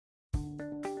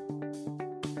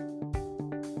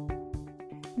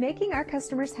Making our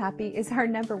customers happy is our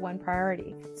 #1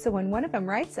 priority, so when one of them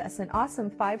writes us an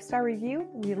awesome 5-star review,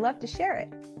 we love to share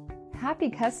it. Happy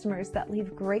customers that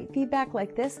leave great feedback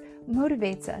like this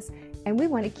motivates us, and we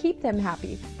want to keep them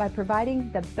happy by providing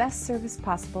the best service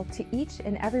possible to each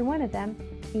and every one of them,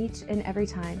 each and every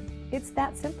time. It's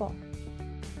that simple.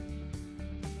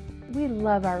 We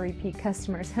love our repeat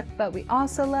customers, but we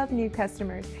also love new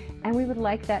customers, and we would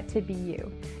like that to be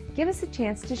you. Give us a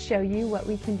chance to show you what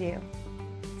we can do.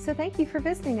 So thank you for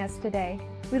visiting us today.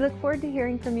 We look forward to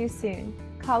hearing from you soon.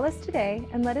 Call us today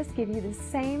and let us give you the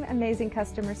same amazing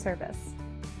customer service.